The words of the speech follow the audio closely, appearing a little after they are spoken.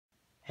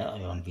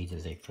Hello on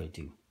Vitas I pray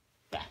to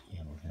back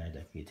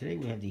for you. Today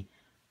we have the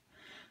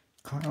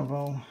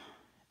Carnival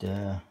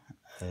de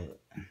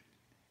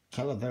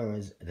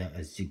Calaveras de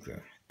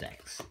Azucar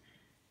decks,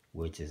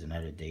 which is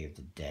another Day of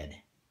the Dead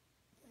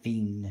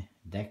themed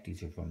deck.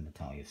 These are from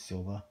Natalia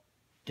Silva.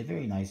 They're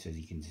very nice, as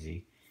you can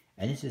see,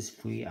 and this is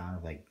free out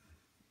of like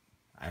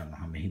I don't know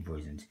how many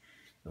versions.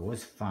 There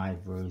was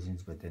 5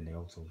 versions, but then they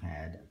also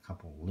had a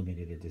couple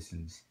limited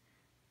editions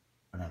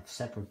on a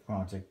separate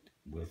project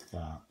with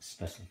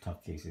special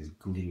tuck cases,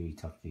 glittery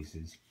tuck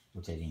cases,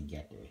 which I didn't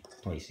get. They're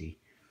pricey.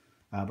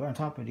 But on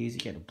top of these, you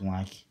get a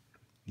black,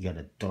 you got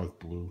a dark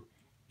blue,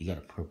 you got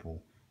a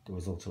purple. There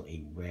was also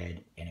a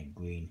red and a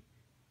green.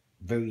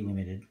 Very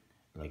limited,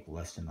 like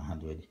less than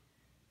 100.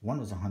 One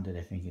was 100,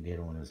 I think, and the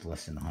other one was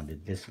less than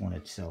 100. This one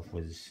itself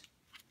was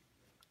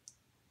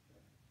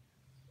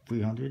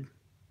 300.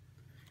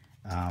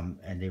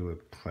 And they were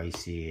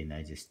pricey, and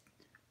I just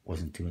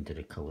wasn't too into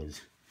the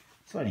colors,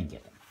 so I didn't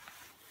get them.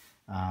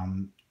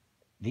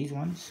 These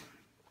ones,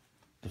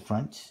 the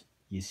front,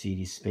 you see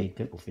the spade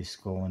picklefish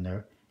skull in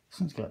there. This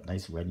one's got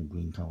nice red and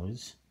green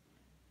colors.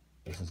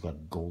 This one's got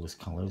goldish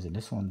colors, and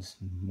this one's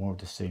more of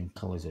the same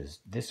colors as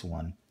this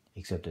one,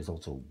 except there's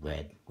also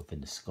red within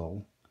the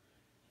skull.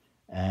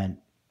 And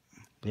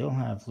they all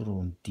have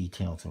little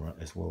details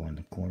as well in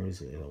the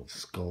corners, little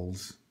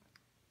skulls.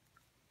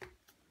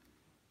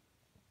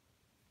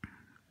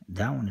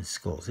 That one is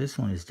skulls. This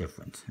one is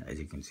different. As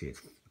you can see,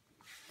 it's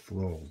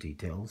floral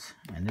details.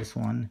 And this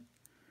one,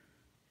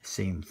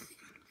 same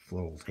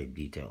floral type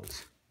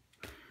details.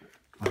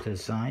 Onto the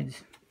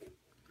sides,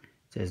 it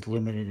says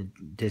limited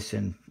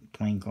edition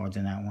playing cards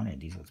in that one. And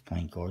these are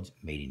playing cards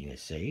made in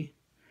USA.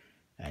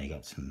 And you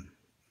got some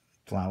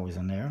flowers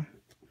on there.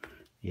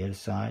 The other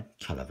side,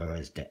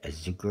 Calaveras De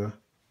Azucar.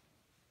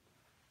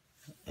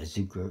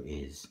 Azucar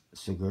is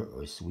sugar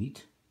or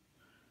sweet.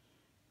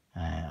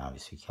 And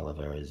obviously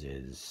Calaveras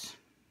is,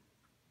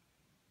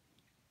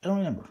 I don't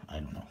remember, I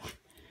don't know.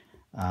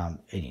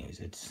 Anyways,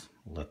 it's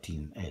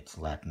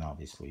Latin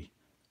obviously.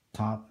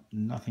 Top,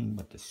 nothing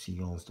but the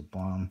seals. The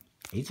bottom,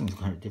 each one's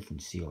got a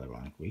different seal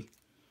ironically.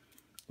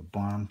 The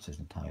bottom says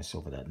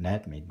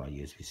NataliaSilva.net, made by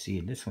USBC,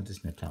 and this one is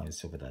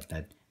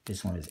NataliaSilva.net.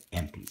 This one is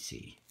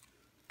MPC.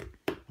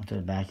 Onto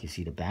the back, you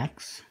see the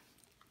backs.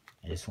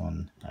 And this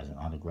one has an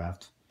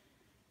autographed.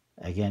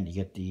 Again, you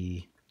get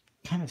the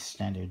kind of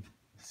standard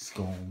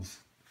skulls,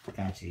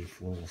 fancy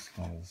floral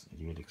skulls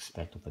you would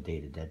expect with a Day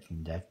of the Dead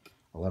theme deck.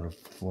 A lot of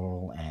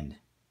floral and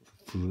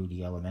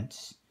fruity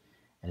elements.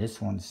 And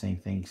this one, the same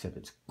thing, except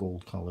it's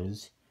gold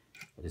colors.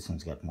 But this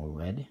one's got more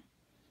red.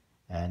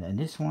 And in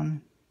this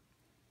one,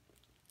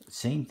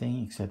 same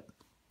thing, except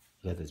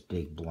you got this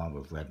big blob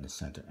of red in the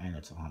center, and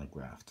it's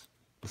autographed.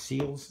 The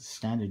seals,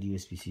 standard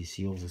USBC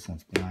seals. This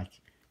one's black,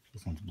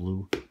 this one's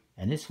blue,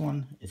 and this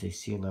one is a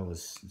seal that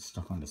was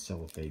stuck on the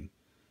cellophane,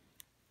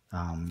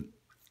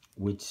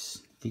 which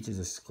features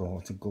a skull.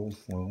 It's a gold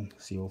foil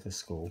seal of a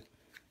skull.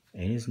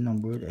 It is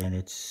numbered, and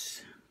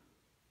it's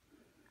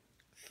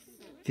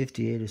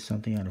 58 or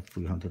something out of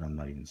 300. I'm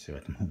not even sure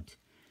at the moment.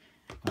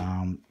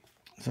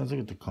 So let's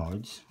look at the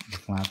cards. The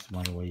flaps,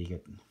 by the way, you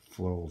get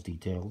floral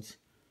details.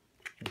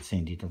 The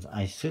same details.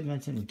 I should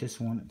mention with this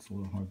one, it's a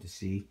little hard to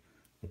see,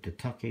 but the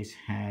tuck case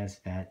has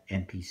that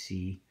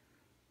NPC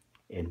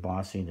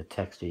embossing, the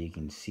texture. You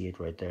can see it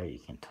right there. You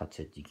can touch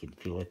it. You can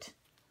feel it.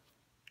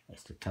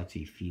 It's the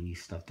touchy-feely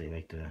stuff they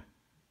like to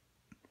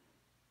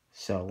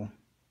sell.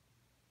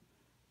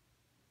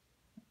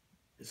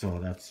 So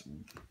that's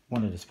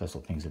one of the special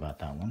things about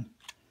that one.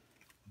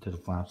 To the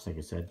flaps, like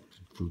I said,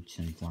 fruits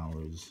and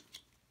flowers.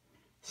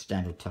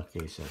 Standard tuck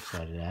case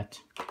outside of that.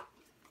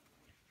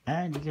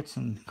 And you get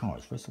some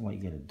cards. First of all, you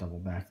get a double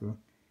backer.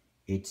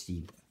 It's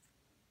the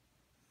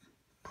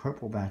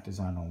purple back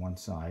design on one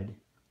side,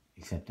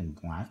 except in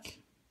black.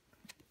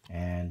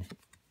 And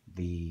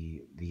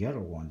the other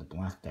one, the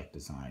black deck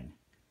design,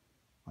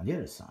 on the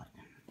other side.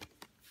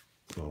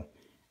 So,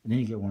 and then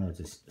you get one that's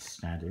just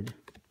standard.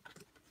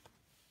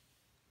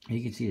 And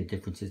you can see the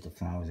differences. The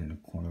flowers in the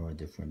corner are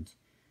different,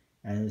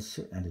 and there's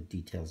certain other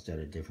details that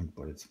are different,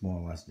 but it's more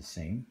or less the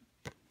same.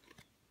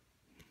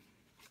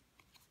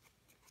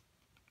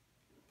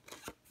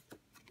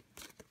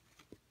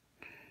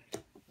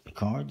 The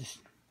cards,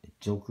 the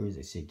jokers,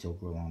 they say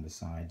Joker along the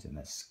sides, and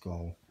that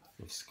skull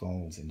with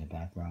skulls in the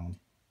background.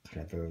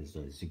 Calaveras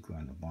De Azucar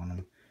on the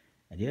bottom.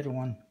 And the other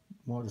one,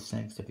 more the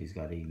same, except he's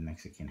got a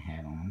Mexican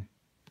hat on.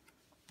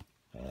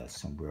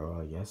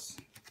 Sombrero, I guess.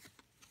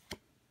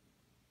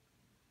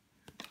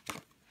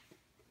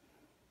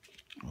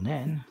 And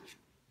then,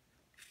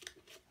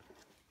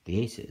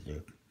 the aces,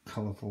 they're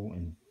colorful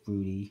and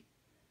fruity.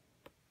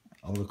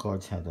 All the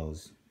cards have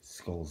those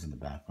skulls in the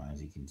background,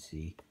 as you can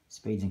see.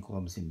 Spades and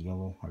clubs in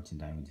yellow, hearts and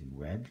diamonds in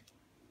red.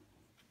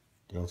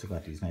 They also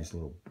got these nice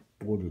little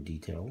border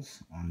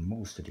details on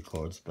most of the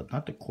cards, but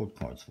not the court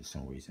cards for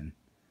some reason.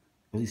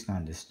 At least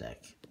not in this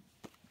deck.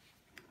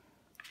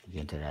 We'll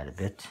get into that a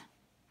bit.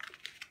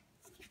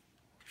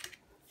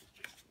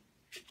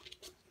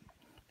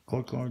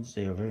 Court cards,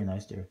 they are very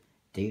nice. They're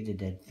Day of the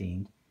Dead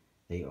themed.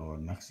 They are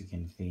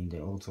Mexican themed.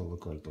 They also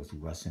look like those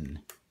Russian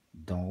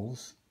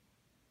dolls.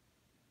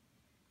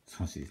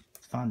 So I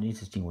found an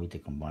interesting way to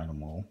combine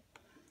them all.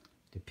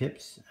 The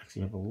pips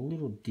actually have a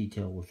little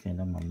detail within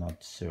them. I'm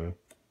not sure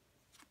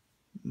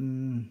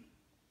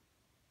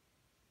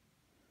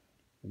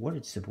what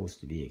it's supposed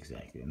to be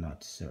exactly. I'm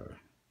not sure,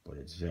 but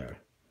it's there.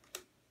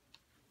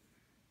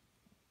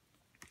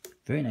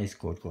 Very nice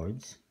quote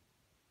cards.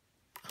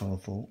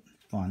 Colorful,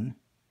 fun.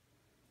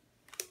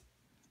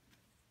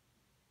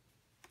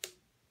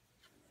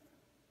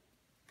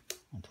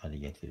 I'll try to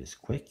get through this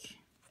quick.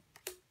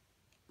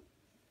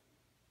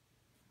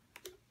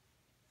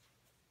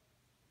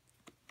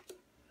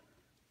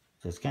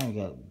 So it's kind of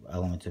got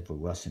elements of a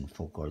Russian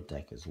folk art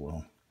deck as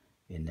well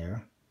in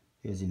there.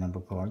 Here's the number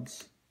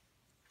cards.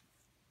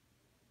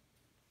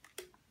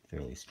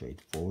 Fairly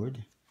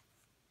straightforward.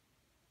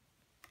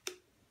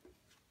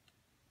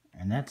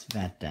 And that's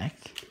that deck.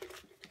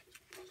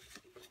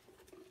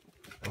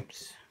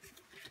 Oops.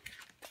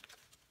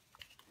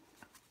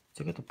 Let's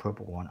look at the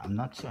purple one. I'm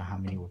not sure how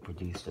many were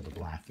produced of the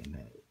black and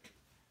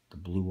the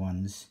blue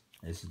ones.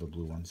 This is the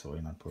blue one,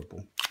 sorry, not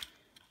purple.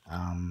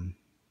 I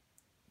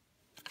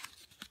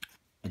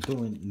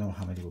don't know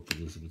how many were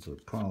produced of each, so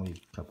probably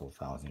a couple of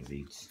thousand of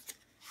each.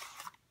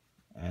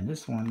 And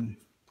this one,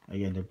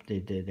 again,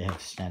 they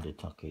have standard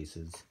tuck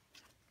cases.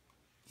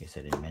 I guess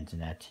I didn't mention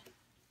that.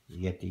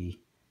 You get the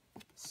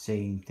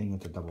same thing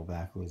with the double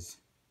backwards.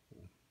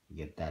 You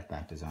get that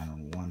back design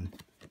on one,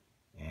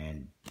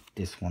 and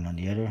this one on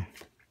the other.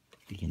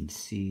 You can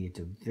see it's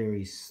a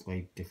very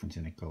slight difference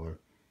in the color.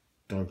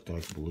 Dark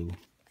blue.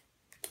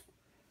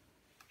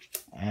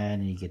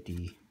 And you get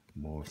the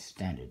more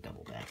standard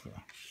double back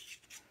here.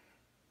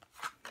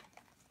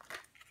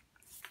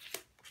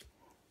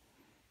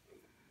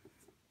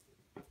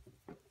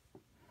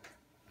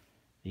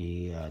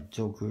 The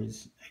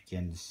Jokers,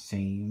 again, the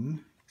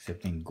same,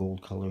 except in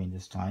gold coloring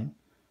this time.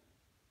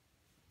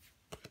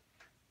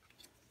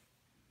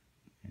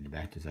 And the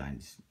back design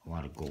is a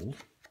lot of gold.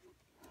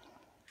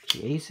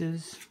 The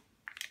Aces,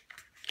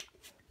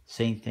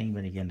 same thing,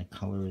 but again, the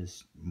color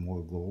is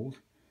more gold.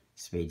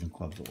 Spades and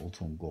clubs are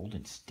also in gold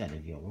instead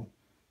of yellow.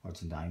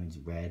 Hearts and diamonds,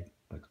 red,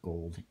 but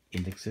gold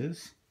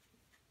indexes.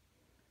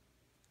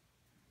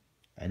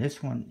 And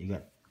this one, you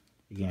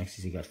can actually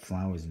see you got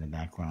flowers in the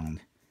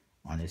background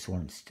on this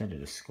one instead of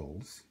the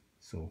skulls.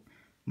 So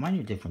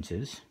minor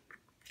differences.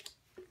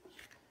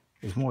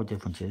 There's more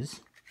differences.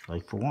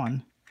 Like for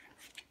one,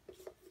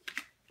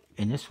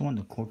 in this one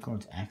the court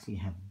cards actually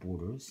have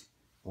borders.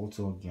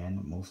 Also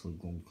again, mostly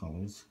gold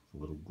colors, a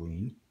little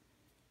green.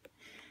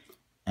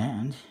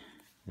 And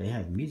they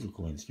have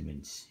musical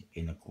instruments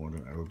in the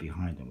corner or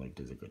behind them. Like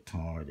there's a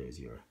guitar, there's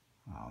your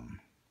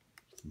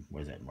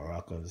what is that,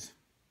 maracas,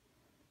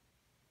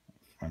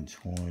 French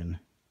horn,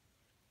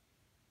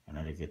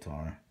 another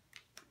guitar.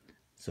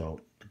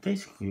 So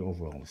basically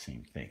overall the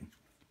same thing.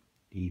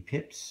 The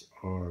pips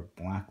are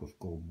black with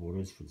gold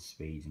borders for the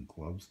spades and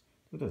clubs.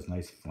 Look at those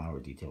nice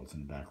flower details in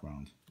the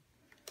background.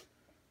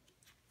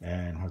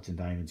 And hearts and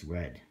diamonds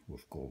red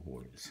with gold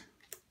borders.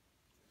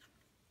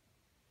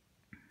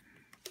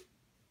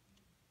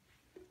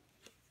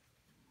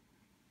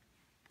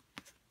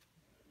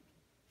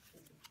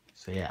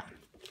 So yeah,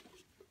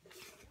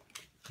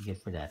 you get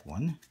for that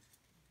one.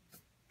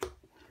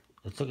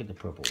 Let's look at the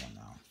purple one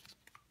now.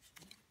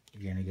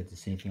 Again, I get the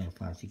same thing on the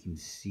flowers. You can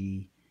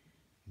see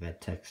that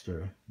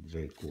texture. It's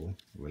very cool.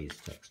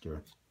 Raised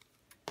texture.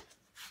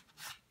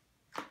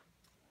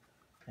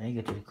 And you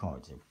get to the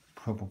cards. They're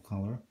purple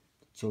color.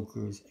 The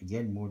Jokers,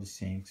 again, more the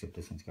same, except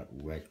this one's got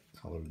red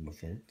coloring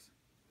with it.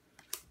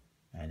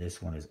 And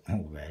this one is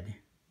all red.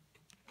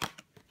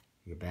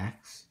 Your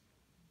backs,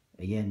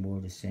 again, more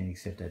the same,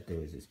 except that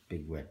there is this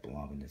big red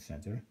blob in the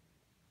center.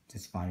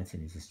 Just find it's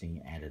an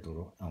interesting added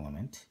little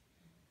element.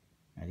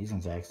 And these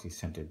ones are actually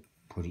centered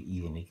pretty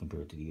evenly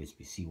compared to the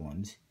USB-C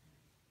ones.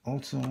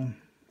 Also,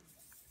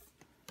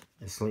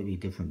 a slightly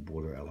different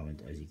border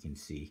element, as you can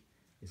see.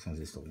 This one's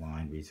just a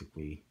line,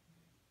 basically.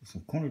 There's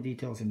some corner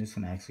details, and this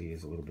one actually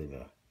is a little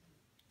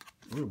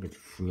bit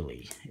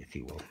frilly, if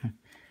you will.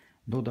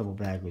 No double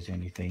baggers or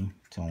anything.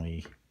 It's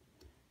only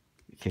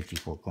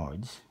 54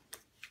 cards.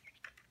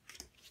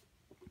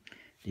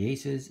 The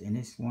Aces in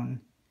this one,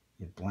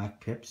 you have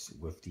black pips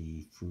with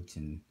the fruits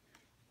and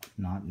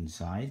knot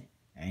inside,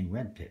 and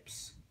red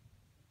pips.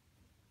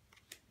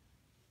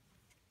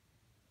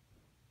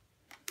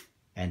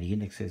 And the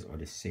indexes are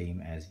the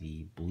same as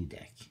the blue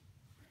deck,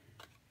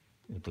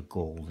 with the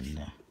gold and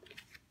the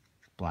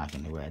black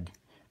and the red.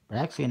 But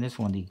actually in this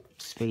one, the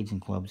spades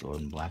and clubs are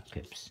in black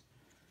pips.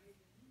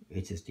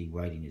 It's just the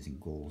writing is in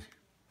gold.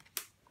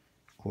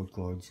 Court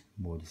cards,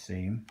 more the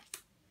same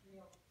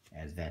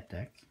as that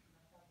deck.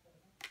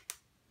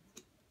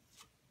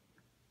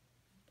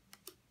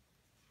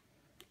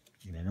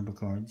 And the number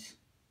cards,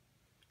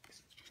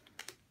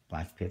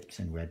 black pips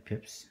and red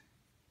pips.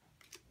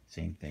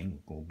 Same thing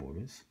with gold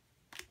borders.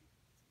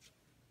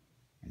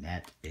 And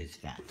that is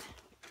that.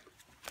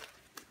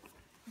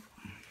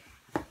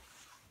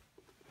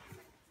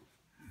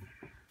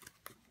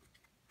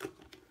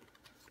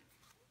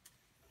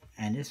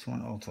 And this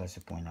one also, as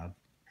I point out,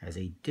 has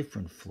a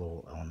different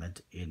floral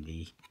element in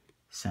the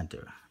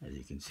center. As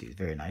you can see, it's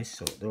very nice.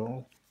 So they're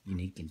all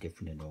unique and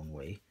different in their own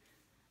way.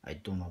 I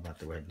don't know about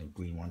the red and the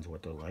green ones,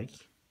 what they're like.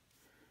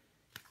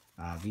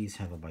 These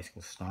have a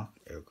bicycle stock,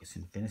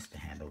 Erickson finish, the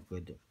handle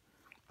good.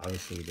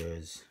 Obviously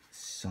there's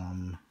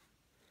some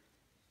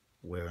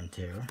wear and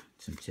tear,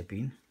 some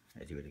chipping,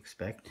 as you would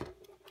expect.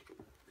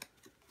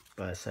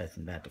 But aside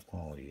from that, the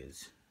quality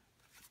is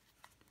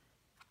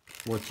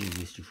what you're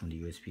used to from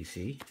the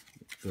USPC.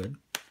 It's good.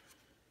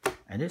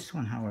 And this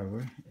one,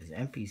 however, is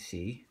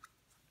MPC.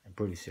 I'm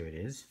pretty sure it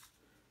is.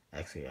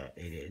 Actually,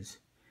 it is.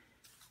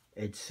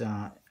 It's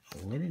a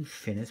linen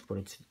finish, but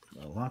it's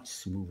a lot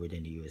smoother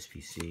than the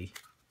USPC.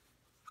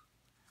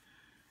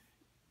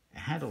 It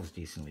handles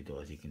decently though,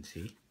 as you can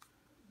see.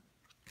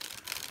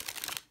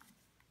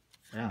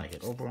 I like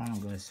it. Overall, I'm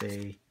going to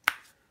say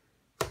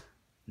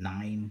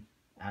 9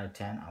 out of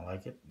 10. I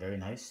like it. Very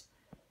nice.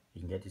 You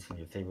can get these from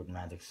your favorite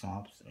magic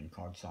shops and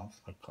card shops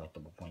like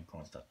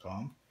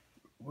collectiblepointcards.com.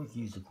 Or you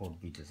can use the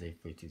code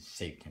BTSAFE to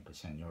save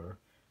 10% on your order.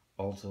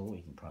 Also,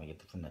 you can probably get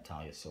them from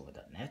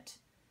nataliasilva.net.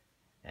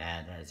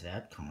 And as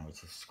that, comment,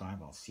 subscribe.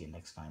 I'll see you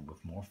next time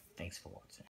with more. Thanks for watching.